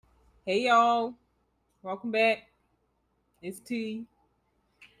Hey y'all, welcome back. It's T.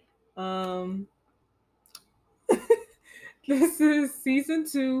 Um, this is season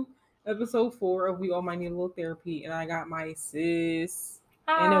 2, episode 4 of We All Might Need a Little Therapy, and I got my sis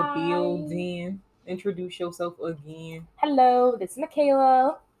in a Hi. building. Introduce yourself again, Hello, this is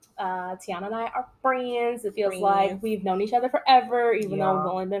Micalah. Tiana and I are friends. It feels like friends. we've known each other forever, even though we've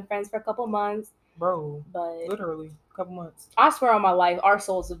Yeah, only been friends for a couple months. bro, But literally, a couple months, I swear on my life, our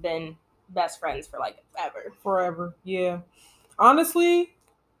souls have been best friends for like ever. forever. Yeah, honestly,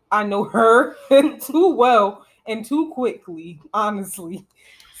 I know her too well and too quickly. Honestly,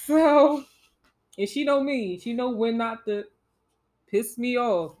 so and she know me. She know when not to piss me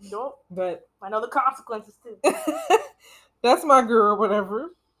off. Nope. But I know the consequences too. that's my girl,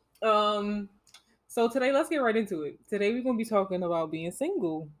 whatever. Um, so today let's get right into it. Today we're gonna be talking about being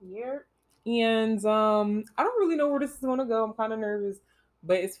single. Yeah. And I don't really know where this is gonna go. I'm kinda nervous,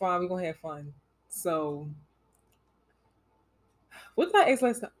 but it's fine, we're gonna have fun. So what did I ask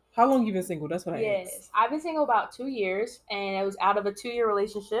last time? How long you been single? That's what I asked. Yes, I've been single about 2 years, and it was out of a 2-year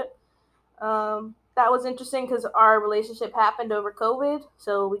relationship. That was interesting because our relationship happened over COVID.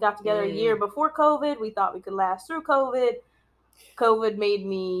 So we got together a year before COVID. We thought we could last through COVID. COVID made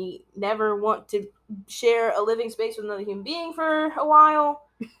me never want to share a living space with another human being for a while.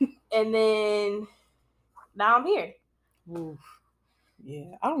 And then now I'm here. Oof.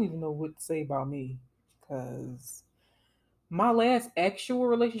 Yeah, I don't even know what to say about me because my last actual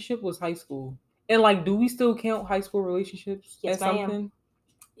relationship was high school. And like, do we still count high school relationships Yes, as ma'am. something?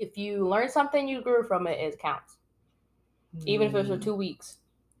 If you learn something you grew from it, it counts. Even if it was for 2 weeks.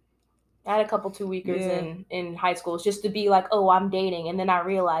 I had a couple 2-weekers Yeah. in high school just to be like, oh, I'm dating. And then I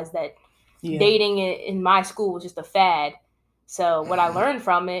realized that Yeah. dating in my school was just a fad. So what I learned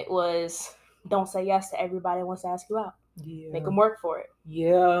from it was don't say yes to everybody who wants to ask you out. Yeah. Make them work for it.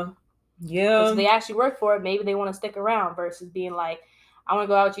 Yeah. Because if Yeah. they actually work for it, maybe they want to stick around versus being like, I want to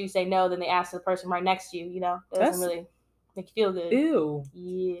go out with you, say no, then they ask the person right next to you. You know, that doesn't really make you feel good. Ew.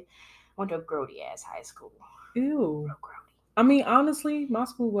 Yeah. I went to a grody ass high school. Ew. Real grody. I mean, honestly, my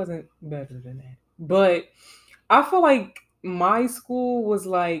school wasn't better than that. But I feel like my school was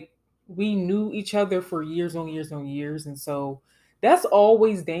like we knew each other for years on years on years. And so that's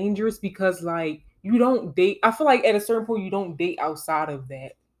always dangerous because like you don't date. I feel like at a certain point you don't date outside of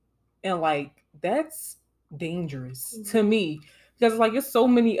that. And like that's dangerous to me because like there's so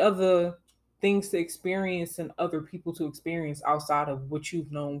many other things to experience and other people to experience outside of what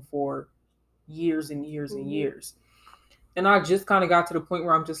you've known for years and years and years. And I just kind of got to the point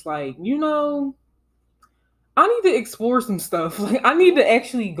where I'm just like, I need to explore some stuff. Like I need to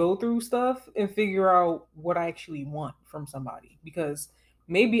actually go through stuff and figure out what I actually want from somebody because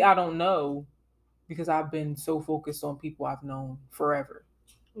maybe I don't know because I've been so focused on people I've known forever.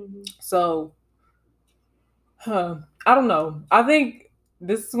 So I don't know. I think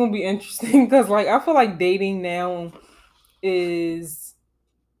this is gonna be interesting because, like, I feel like dating now is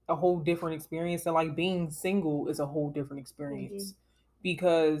a whole different experience, and like being single is a whole different experience.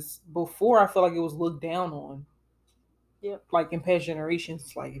 Because before, I feel like it was looked down on. Yep. Like in past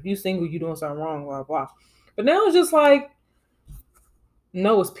generations, like if you single, you doing something wrong, blah blah. But now it's just like,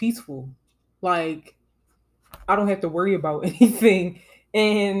 no, it's peaceful. Like I don't have to worry about anything,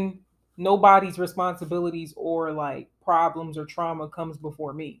 and nobody's responsibilities or like problems or trauma comes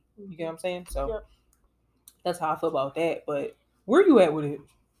before me. You get what I'm saying? So that's how I feel about that. But where you at with it?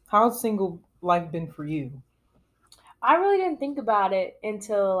 How's single life been for you? I really didn't think about it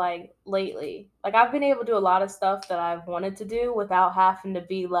until like lately. Like I've been able to do a lot of stuff that I've wanted to do without having to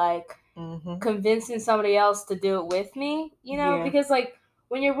be like convincing somebody else to do it with me, you know? Yeah. Because like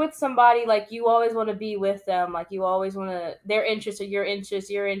when you're with somebody, like you always want to be with them. Like you always want to their interests or your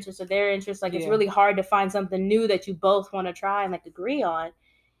interests or their interests. Like it's really hard to find something new that you both want to try and like agree on.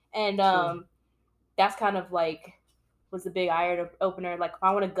 And that's kind of like was the big eye opener. Like if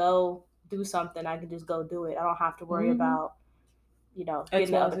I want to go do something, I can just go do it. I don't have to worry about,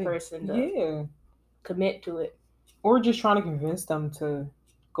 getting the other person to commit to it. Or just trying to convince them to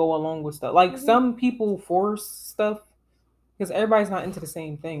go along with stuff. Like some people force stuff because everybody's not into the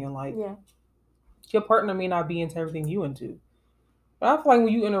same thing, and like your partner may not be into everything you into. But I feel like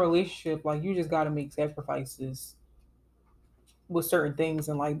when you in a relationship, like you just got to make sacrifices with certain things,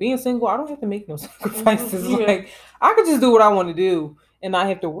 and like being single, I don't have to make no sacrifices. Like I could just do what I want to do, and not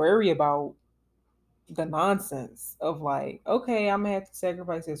have to worry about the nonsense of like, okay, I'm gonna have to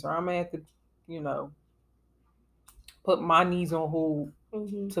sacrifice this, or I'm gonna have to, put my needs on hold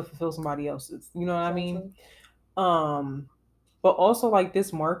to fulfill somebody else's. You know what I mean? But also like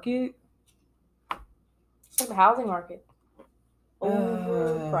this market, it's like the housing market.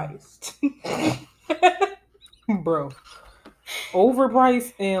 Overpriced. Bro.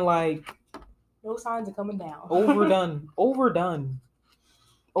 Overpriced and like no signs of coming down. Overdone.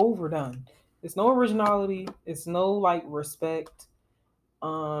 It's no originality. It's no like respect.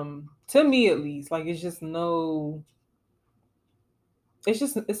 To me at least, like it's just no.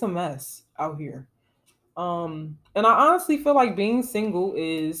 It's a mess out here. And I honestly feel like being single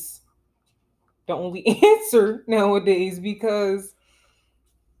is the only answer nowadays because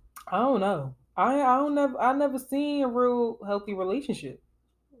I don't know. I never seen a real healthy relationship.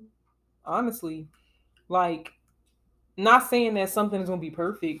 Honestly, like not saying that something is gonna be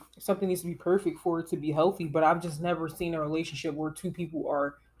perfect. Something needs to be perfect for it to be healthy, but I've just never seen a relationship where two people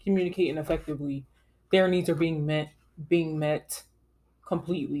are communicating effectively. Their needs are being met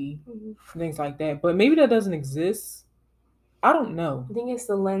completely, things like that. But maybe that doesn't exist. I don't know. I think it's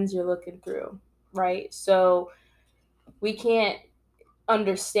the lens you're looking through, right? So we can't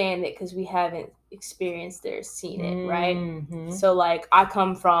understand it because we haven't experienced it or seen it, right? Mm-hmm. So like I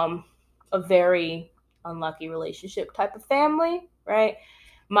come from a very unlucky relationship type of family, right?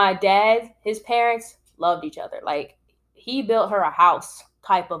 My dad, his parents loved each other. Like he built her a house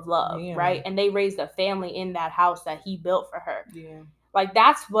type of love, Damn. right? And they raised a family in that house that he built for her. Yeah. Like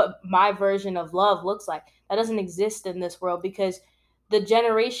that's what my version of love looks like. That doesn't exist in this world because the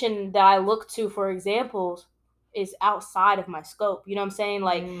generation that I look to for examples is outside of my scope. You know what I'm saying?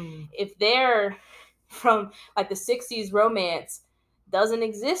 Like if they're from like the 60s romance doesn't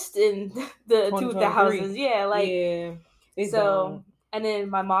exist in the 2000s. Yeah, like yeah, so don't. and then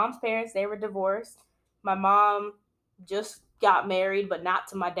my mom's parents, they were divorced. My mom just got married but not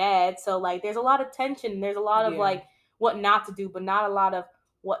to my dad. So like there's a lot of tension. There's a lot of like what not to do, but not a lot of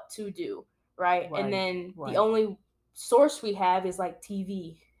what to do, right? And then the only source we have is like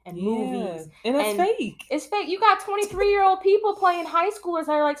TV and movies. And that's fake. It's fake. You got 23-year-old people playing high schoolers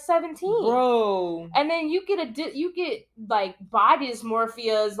that are like 17. Bro. And then you get like body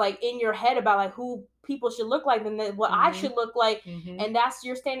dysmorphia is like in your head about like who people should look like and then what I should look like. And that's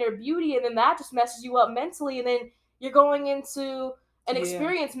your standard of beauty. And then that just messes you up mentally. And then you're going into an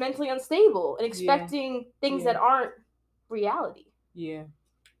experience mentally unstable and expecting things that aren't reality. Yeah.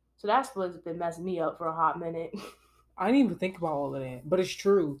 So that's what's been messing me up for a hot minute. I didn't even think about all of that, but it's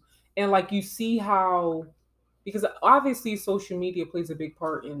true. And like you see how, because obviously social media plays a big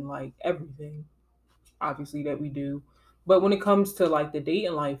part in like everything, obviously that we do. But when it comes to like the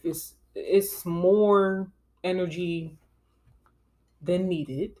dating life, it's more energy than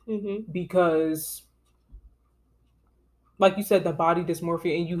needed because, like you said, the body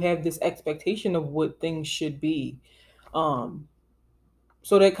dysmorphia, and you have this expectation of what things should be.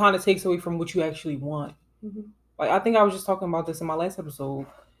 So that kind of takes away from what you actually want. Like I think I was just talking about this in my last episode.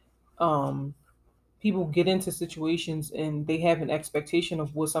 People get into situations and they have an expectation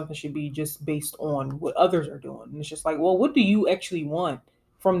of what something should be just based on what others are doing. And it's just like, well, what do you actually want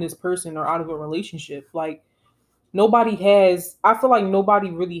from this person or out of a relationship? Like I feel like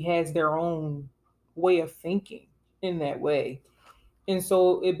nobody really has their own way of thinking in that way. And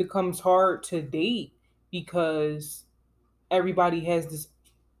so it becomes hard to date because everybody has this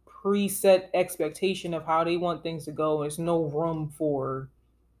preset expectation of how they want things to go. There's no room for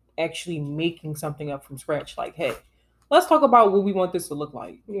actually making something up from scratch. Like, hey, let's talk about what we want this to look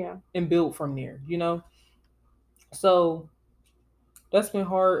like. Yeah. And build from there, you know? So that's been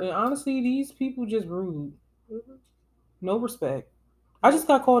hard. And honestly, these people just rude. No respect. I just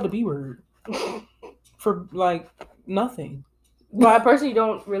got called the B word for like nothing. Well, I personally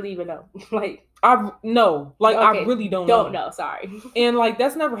don't really even know. Like I really don't know. Sorry. And like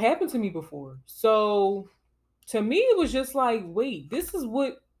that's never happened to me before. So to me, it was just like, wait, this is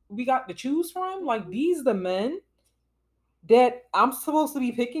what we got to choose from? Like these the men that I'm supposed to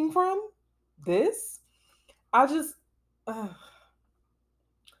be picking from? This? I just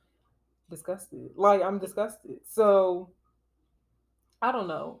disgusted. Like I'm disgusted. So I don't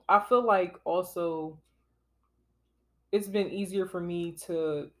know. I feel like also it's been easier for me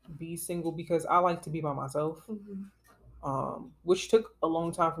to be single because I like to be by myself. Which took a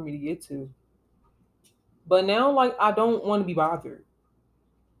long time for me to get to. But now like I don't want to be bothered.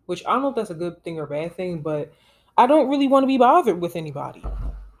 Which I don't know if that's a good thing or a bad thing, but I don't really want to be bothered with anybody.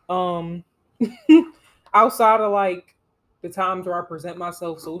 Outside of like the times where I present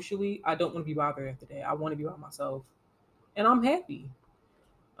myself socially, I don't want to be bothered after that. I want to be by myself. And I'm happy.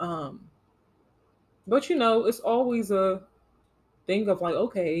 But you know, it's always a thing of like,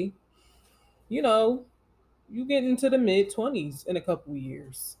 okay, you know, you get into the mid-20s in a couple of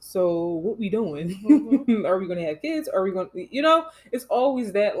years. So what we doing? Are we gonna have kids? Are we gonna, you know, it's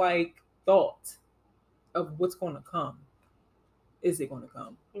always that like thought of what's gonna come. is it going to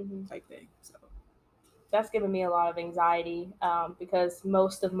come, type thing. So that's given me a lot of anxiety because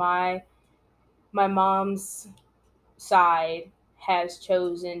most of my mom's side has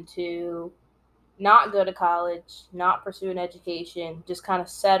chosen to not go to college, not pursue an education, just kind of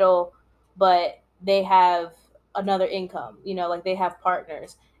settle, but they have another income, like they have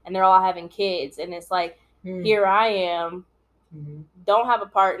partners and they're all having kids. And it's like, here I am, don't have a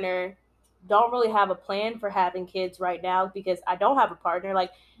partner, don't really have a plan for having kids right now because I don't have a partner.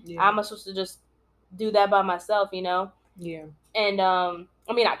 Like, I'm supposed to just do that by myself, Yeah. And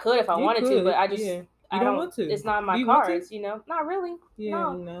I mean, I could if I wanted to, but I just you don't want to. It's not in my cards, Not really.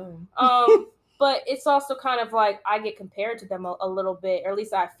 Yeah, no. But it's also kind of like I get compared to them a little bit, or at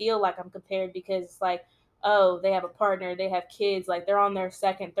least I feel like I'm compared because it's like, oh, they have a partner, they have kids, like they're on their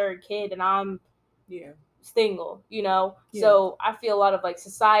second, third kid, and I'm single, So I feel a lot of like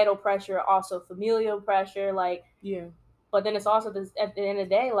societal pressure, also familial pressure, like But then it's also this, at the end of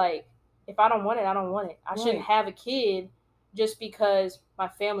the day, like if I don't want it, I don't want it. I shouldn't have a kid just because my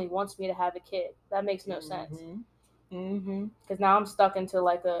family wants me to have a kid. That makes no sense. Because now I'm stuck into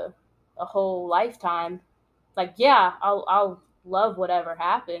like a whole lifetime. Like, yeah, I'll love whatever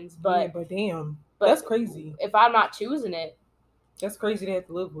happens, but damn, that's crazy. If I'm not choosing it, that's crazy to have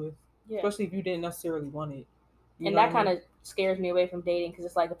to live with. Especially if you didn't necessarily want it. And that kind of scares me away from dating because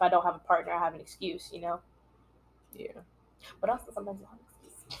it's like if I don't have a partner, I have an excuse, Yeah. But also sometimes you don't have an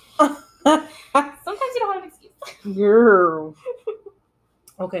excuse. Sometimes you don't have an excuse. Girl.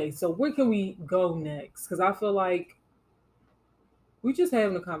 Okay, so where can we go next? Because I feel like we're just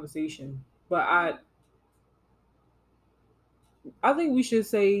having a conversation, but I think we should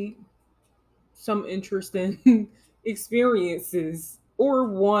say some interesting experiences or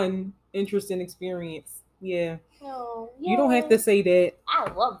one interesting experience. Yeah. No, you don't have to say that. I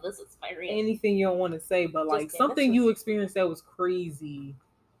love this experience. Anything you don't want to say, but like something you experienced that was crazy,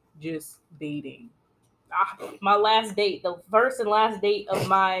 just dating. My last date, the first and last date of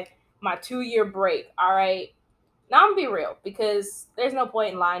my 2-year break. All right. Now I'm gonna be real because there's no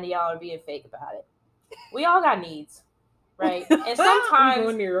point in lying to y'all or being fake about it. We all got needs, right? And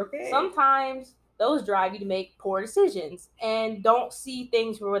sometimes those drive you to make poor decisions and don't see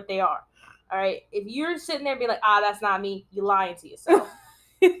things for what they are. All right. If you're sitting there being like, that's not me, you're lying to yourself.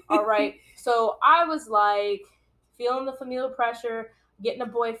 All right. So I was like feeling the familial pressure, getting a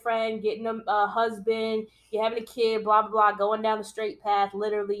boyfriend, getting a husband, you're having a kid, blah, blah, blah, going down the straight path,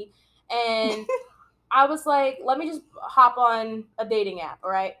 literally. And I was like, let me just hop on a dating app, all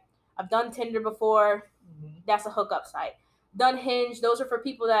right? I've done Tinder before. That's a hookup site. Done Hinge. Those are for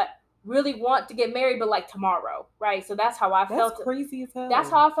people that really want to get married, but like tomorrow, right? So that's how I felt. That's crazy as hell.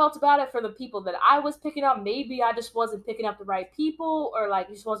 That's how I felt about it for the people that I was picking up. Maybe I just wasn't picking up the right people, or like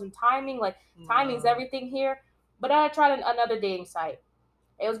just wasn't timing. Like timing's everything here. But I tried another dating site.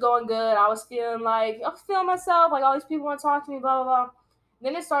 It was going good. I was feeling myself. Like all these people want to talk to me, blah, blah, blah.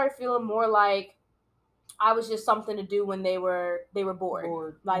 Then it started feeling more like I was just something to do when they were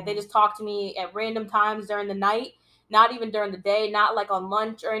bored. Like they just talked to me at random times during the night, not even during the day, not like on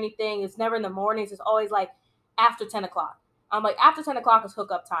lunch or anything. It's never in the mornings. It's always like after 10 o'clock. I'm like, after 10 o'clock is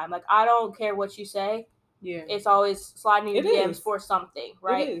hookup time. Like, I don't care what you say. Yeah. It's always sliding in DMs for something,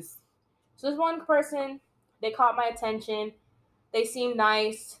 right? It is. So this one person, they caught my attention. They seemed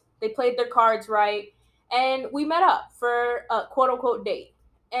nice. They played their cards right. And we met up for a quote-unquote date.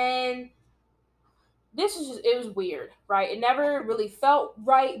 And it was weird, right? It never really felt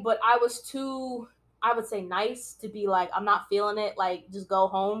right, but I was too, I would say, nice to be like, I'm not feeling it, like, just go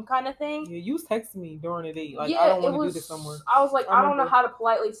home kind of thing. Yeah, you was texting me during the date, like, I don't want to do this somewhere. I was like, I don't know how to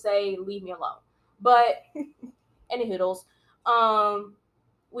politely say, leave me alone. But, any hoodles.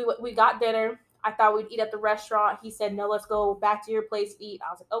 We got dinner. I thought we'd eat at the restaurant. He said, no, let's go back to your place to eat.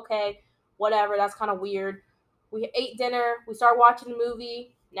 I was like, okay, whatever. That's kind of weird. We ate dinner. We started watching the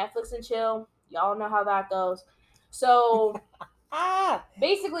movie, Netflix and chill. Y'all know how that goes. So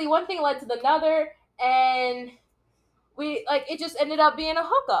basically one thing led to another, and it just ended up being a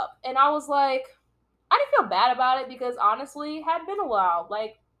hookup. And I was like, I didn't feel bad about it because honestly, it had been a while.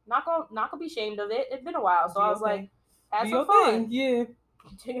 Like, not gonna be ashamed of it. It'd been a while. So I was like, have some fun. Yeah.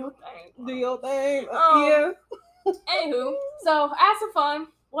 Do your thing. Do your thing. Yeah. Anywho, so had some fun.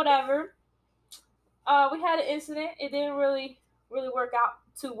 Whatever. We had an incident. It didn't really work out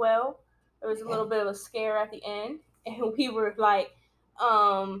too well. There was a little bit of a scare at the end, and we were like,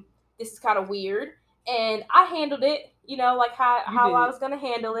 this is kind of weird. And I handled it, like how I was gonna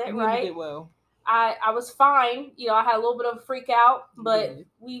handle it, right? You did well. I was fine. I had a little bit of a freak out, but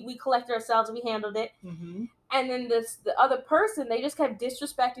we collected ourselves and we handled it. And then the other person, they just kept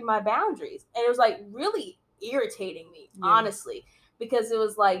disrespecting my boundaries. And it was like, really, irritating me, honestly, because it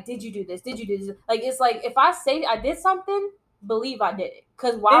was like, did you do this? Did you do this? Like, it's like, if I say I did something, believe I did it.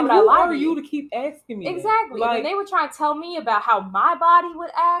 Because why would I lie to you? Who are you to keep asking me exactly? That? Like, and then they were trying to tell me about how my body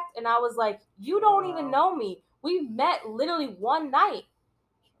would act, and I was like, you don't even know me. We met literally one night.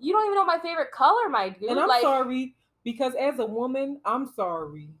 You don't even know my favorite color, my dude. And I'm sorry, because as a woman, I'm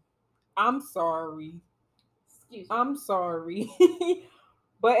sorry. Excuse me. I'm sorry.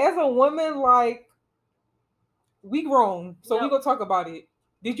 But as a woman, like, we grown, so we gonna talk about it.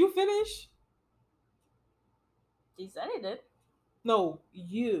 Did you finish? He said he did. No,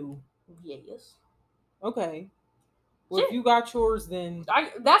 you. Yes. Okay. Well, if you got yours, then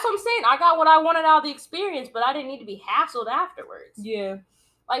that's what I'm saying. I got what I wanted out of the experience, but I didn't need to be hassled afterwards. Yeah.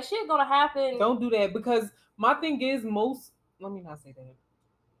 Like, shit gonna happen. Don't do that, because my thing is, let me not say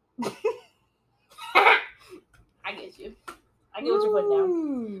that. I get you. I get what you're putting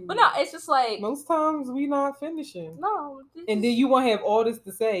down. But no, it's just like, most times we not finishing. No. And then you want to have all this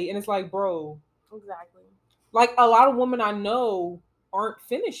to say, and it's like, bro. Exactly. Like, a lot of women I know aren't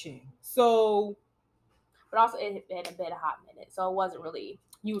finishing. So. But also, it had been a hot minute, so it wasn't really.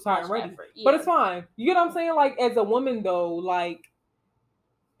 You was hot and ready. Yeah. But it's fine. You get what I'm saying? Like, as a woman, though, like,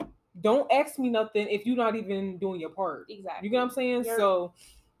 don't ask me nothing if you're not even doing your part. Exactly. You get what I'm saying? So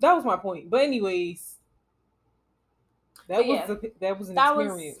that was my point. But anyways, that was an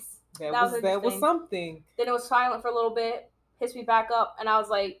experience. That was something. Then it was silent for a little bit, pissed me back up, and I was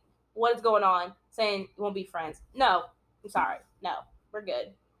like, what is going on? Saying you won't be friends. No, I'm sorry. No, we're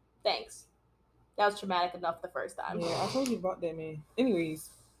good. Thanks. That was traumatic enough the first time. Yeah, I told you about that, man. Anyways,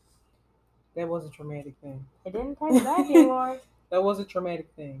 that was a traumatic thing. It didn't take me back anymore. That was a traumatic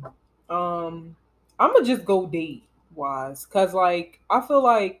thing. I'm gonna just go date wise, cause like I feel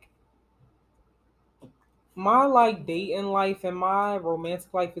like my like dating life and my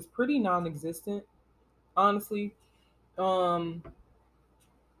romantic life is pretty non-existent, honestly. Well,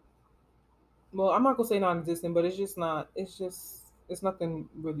 I'm not gonna say non-existent, but it's just not. It's nothing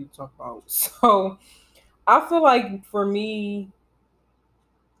really to talk about. So I feel like for me,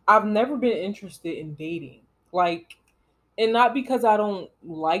 I've never been interested in dating. Like, and not because I don't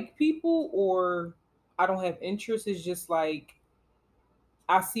like people or I don't have interest. It's just like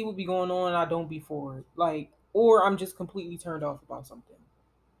I see what be going on and I don't be for it. Like, or I'm just completely turned off about something.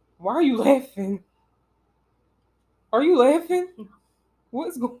 Why are you laughing? Are you laughing?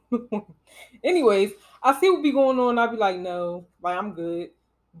 What's going on? Anyways, I see what be going on. I'd be like, no, like I'm good.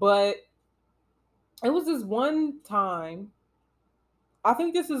 But it was this one time. I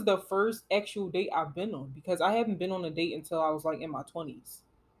think this is the first actual date I've been on, because I haven't been on a date until I was like in my 20s.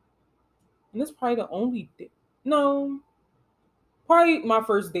 And this probably the only date. No, probably my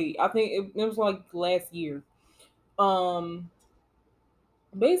first date. I think it was like last year.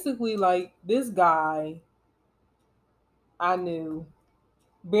 Basically, like, this guy I knew,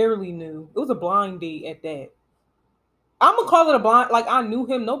 barely knew. It was a blind date at that. I'm gonna call it a blind. Like, I knew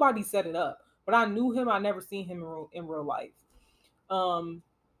him. Nobody set it up, but I knew him. I never seen him in real life.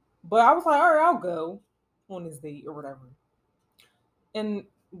 But I was like, all right, I'll go on this date or whatever. And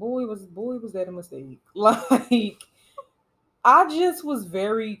boy was that a mistake. Like, I just was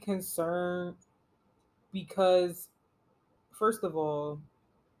very concerned because, first of all,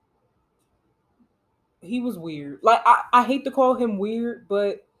 he was weird. Like, I hate to call him weird,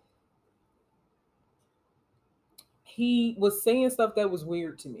 but he was saying stuff that was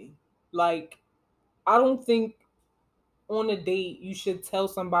weird to me. Like, I don't think on a date you should tell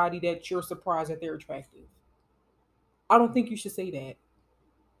somebody that you're surprised that they're attractive. I don't think you should say that.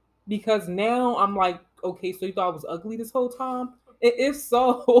 Because now I'm like, okay, so you thought I was ugly this whole time? And if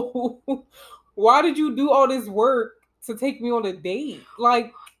so, why did you do all this work to take me on a date?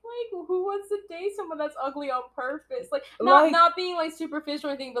 Like, who wants to date someone that's ugly on purpose? Like, not being like superficial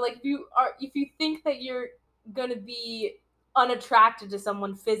or anything, but like, if you think that you're gonna be unattracted to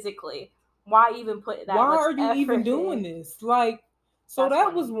someone physically, why even put that? Why are you even doing this? Like, so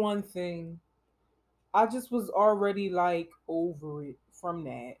that was one thing. I just was already like over it from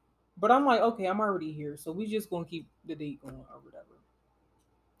that. But I'm like, okay, I'm already here, so we just gonna keep the date going or whatever.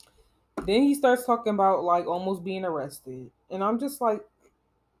 Then he starts talking about like almost being arrested, and I'm just like,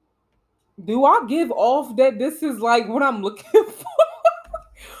 do I give off that this is like what I'm looking for?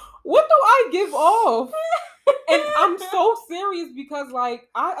 What do I give off? And I'm so serious because like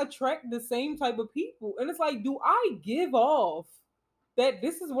I attract the same type of people, and it's like, do I give off that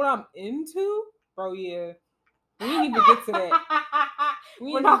this is what I'm into? Bro, yeah. We didn't even get to that.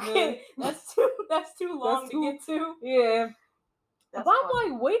 We're not kidding. That's too long to get to. Yeah. But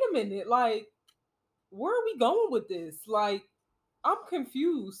I'm like, wait a minute. Like, where are we going with this? Like, I'm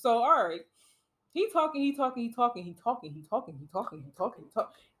confused. So, all right. He talking.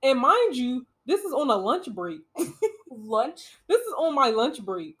 And mind you, this is on a lunch break. Lunch? This is on my lunch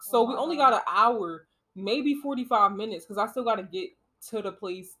break. So we only got an hour, maybe 45 minutes, because I still got to get to the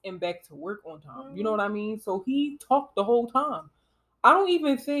place and back to work on time. Mm-hmm. You know what I mean? So he talked the whole time. I don't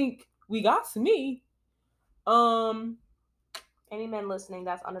even think we got to me. Any men listening,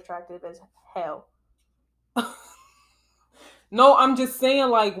 that's unattractive as hell. No, I'm just saying,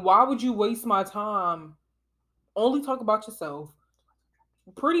 like, why would you waste my time? Only talk about yourself.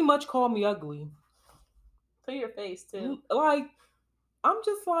 Pretty much call me ugly. To your face, too. Like, I'm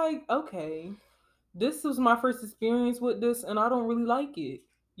just like, okay, this was my first experience with this, and I don't really like it,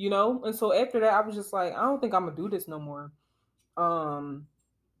 you know? And so after that, I was just like, I don't think I'm gonna do this no more.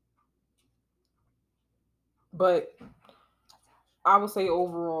 But I would say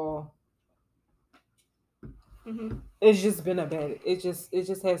overall, it's just been it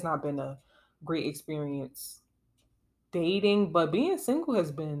just has not been a great experience dating, but being single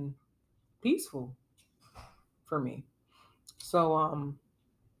has been peaceful for me. So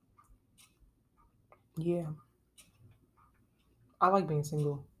yeah. I like being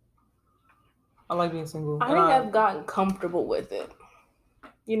single. I think I've gotten comfortable with it.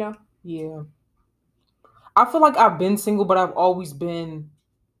 You know? Yeah. I feel like I've been single, but I've always been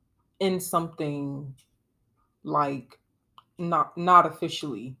in something like not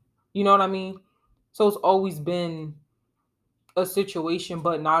officially. You know what I mean? So it's always been a situation,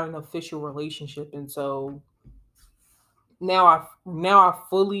 but not an official relationship. And so now I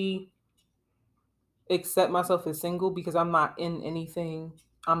fully accept myself as single because I'm not in anything.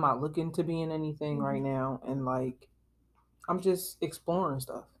 I'm not looking to be in anything right now, and like I'm just exploring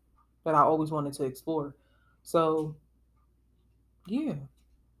stuff that I always wanted to explore. So yeah,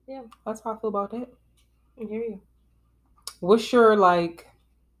 that's how I feel about that. I hear you. What's your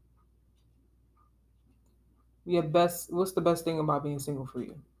what's the best thing about being single for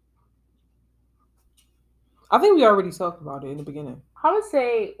you? I think we already talked about it in the beginning. I would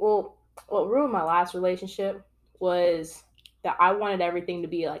say, well, what ruined my last relationship was that I wanted everything to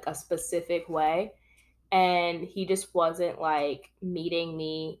be like a specific way. And he just wasn't like meeting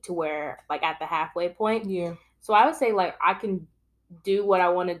me to where like at the halfway point. Yeah. So I would say like I can do what I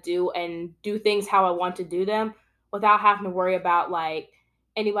want to do and do things how I want to do them without having to worry about like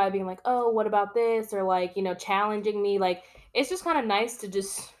anybody being like, oh, what about this? Or like, you know, challenging me. Like, it's just kind of nice to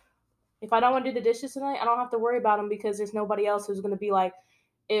just, if I don't want to do the dishes tonight, I don't have to worry about them because there's nobody else who's going to be like,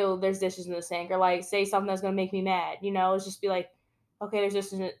 ew, there's dishes in the sink, or like say something that's going to make me mad. You know, it's just be like, okay, there's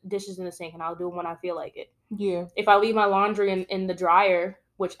dishes in the sink and I'll do them when I feel like it. Yeah. If I leave my laundry in the dryer,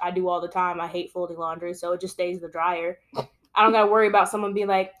 which I do all the time, I hate folding laundry, so it just stays in the dryer. I don't got to worry about someone being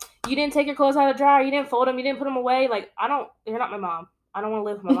like, you didn't take your clothes out of the dryer, you didn't fold them, you didn't put them away. Like, they're not my mom. I don't want to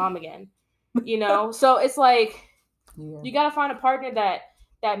live with my mom again. You know? So it's like, you got to find a partner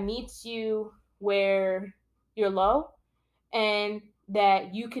that meets you where you're low and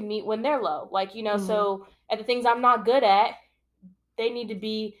that you can meet when they're low. Like, you know, so at the things I'm not good at, they need to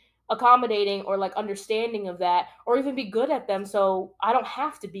be accommodating or like understanding of that, or even be good at them so I don't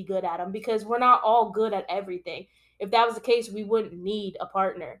have to be good at them, because we're not all good at everything. If that was the case, we wouldn't need a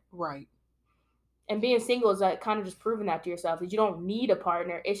partner. Right. And being single is like kind of just proving that to yourself, that you don't need a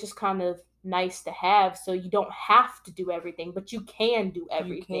partner. It's just kind of nice to have, so you don't have to do everything, but you can do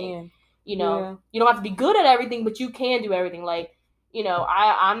everything. You know, you don't have to be good at everything, but you can do everything. Like, you know,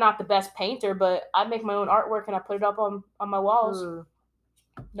 I'm not the best painter, but I make my own artwork and I put it up on my walls.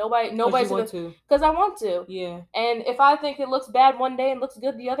 Nobody's because I want to. Yeah. And if I think it looks bad one day and looks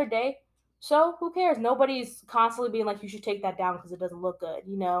good the other day, so who cares? Nobody's constantly being like, you should take that down because it doesn't look good,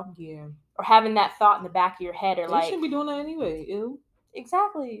 you know? Yeah. Or having that thought in the back of your head, or they shouldn't be doing that anyway. Ew.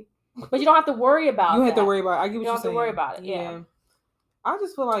 Exactly. But you don't have to worry about you have to worry about it. I get what you don't have saying. to worry about it. Yeah. I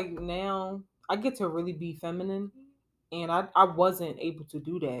just feel like now I get to really be feminine, and I wasn't able to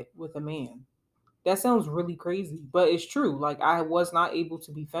do that with a man. That sounds really crazy, but it's true. Like, I was not able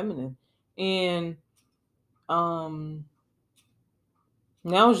to be feminine. And now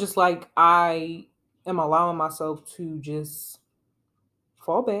it's just like I am allowing myself to just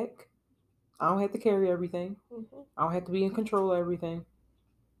fall back. I don't have to carry everything. I don't have to be in control of everything.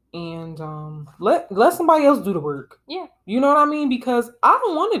 And let somebody else do the work. Yeah. You know what I mean? Because I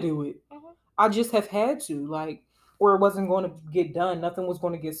don't want to do it. I just have had to, like, or it wasn't going to get done. Nothing was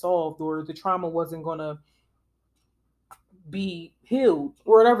going to get solved, or the trauma wasn't going to be healed,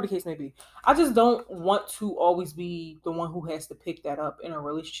 or whatever the case may be. I just don't want to always be the one who has to pick that up in a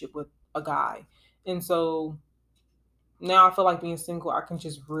relationship with a guy. And so now I feel like being single, I can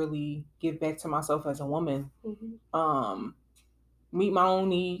just really give back to myself as a woman. meet my own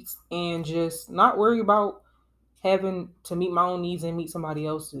needs, and just not worry about having to meet my own needs and meet somebody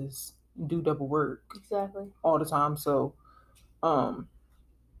else's, do double work exactly all the time. So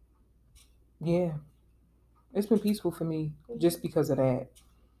yeah, it's been peaceful for me just because of that.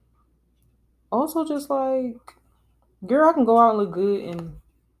 Also, just like, girl, I can go out and look good and,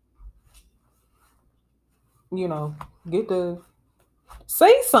 get to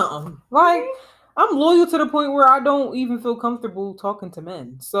say something. Like, I'm loyal to the point where I don't even feel comfortable talking to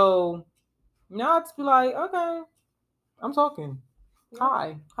men. So now it's be like, okay, I'm talking.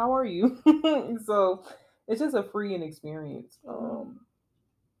 Hi, how are you? So it's just a freeing experience.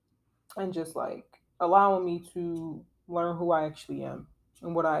 And just like allowing me to learn who I actually am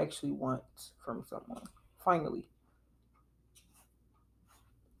and what I actually want from someone. Finally.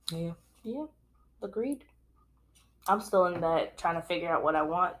 Yeah. Yeah. Agreed. I'm still in that trying to figure out what I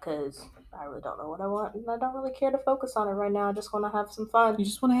want because I really don't know what I want and I don't really care to focus on it right now. I just want to have some fun. You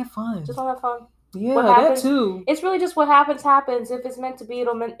just want to have fun. Just want to have fun. Yeah, what happens, that too. It's really just what happens. If it's meant to be,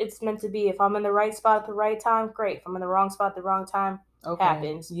 it's meant to be. If I'm in the right spot at the right time, great. If I'm in the wrong spot at the wrong time,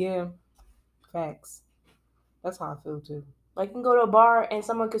 happens. Yeah. Facts. That's how I feel too. Like, you can go to a bar and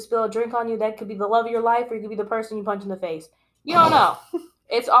someone could spill a drink on you. That could be the love of your life, or you could be the person you punch in the face. You don't know.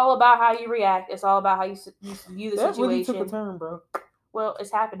 It's all about how you react. It's all about how you view the situation. That really took a turn, bro. Well,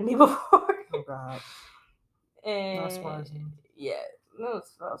 it's happened to me before. Oh, God. And not surprising. Yeah, that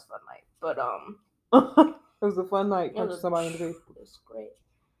was a fun night. But it was a fun night. Punching somebody in the face. It was great.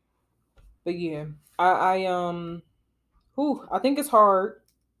 But yeah, I think it's hard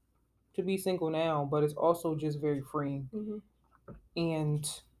to be single now, but it's also just very freeing. Mm-hmm. And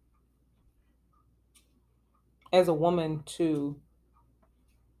as a woman too,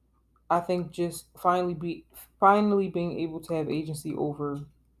 I think just finally being able to have agency over,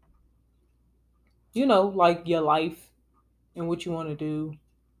 like your life and what you want to do.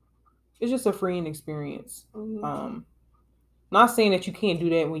 It's just a freeing experience. Mm-hmm. Not saying that you can't do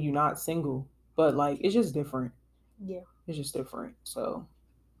that when you're not single, but like, it's just different. Yeah, it's just different. So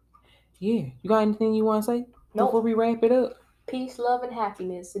yeah, you got anything you want to say before we wrap it up? Peace, love, and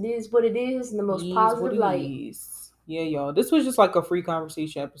happiness. It is what it is in the most positive light. Yeah, y'all. This was just like a free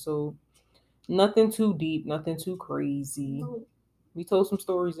conversation episode. Nothing too deep, nothing too crazy. No. We told some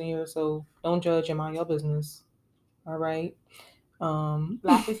stories in here, so don't judge and mind your business. All right.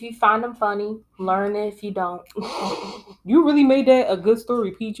 Laugh if you find them funny. Learn it if you don't. You really made that a good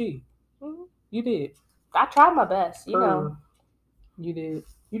story, PG. Mm-hmm. You did. I tried my best, you know. You did.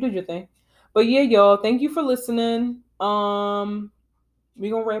 You did your thing. But yeah, y'all, thank you for listening. We're gonna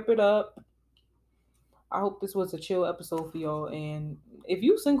wrap it up. I hope this was a chill episode for y'all. And if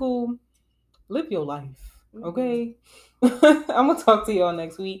you single, live your life. Okay. Mm-hmm. I'm gonna talk to y'all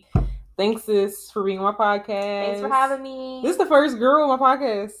next week. Thanks, sis, for being on my podcast. Thanks for having me. This is the first girl on my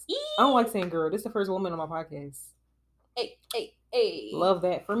podcast. I don't like saying girl. This is the first woman on my podcast. Hey. Love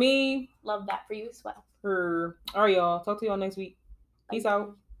that for me. Love that for you as well. All right, y'all. Talk to y'all next week. Peace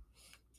out.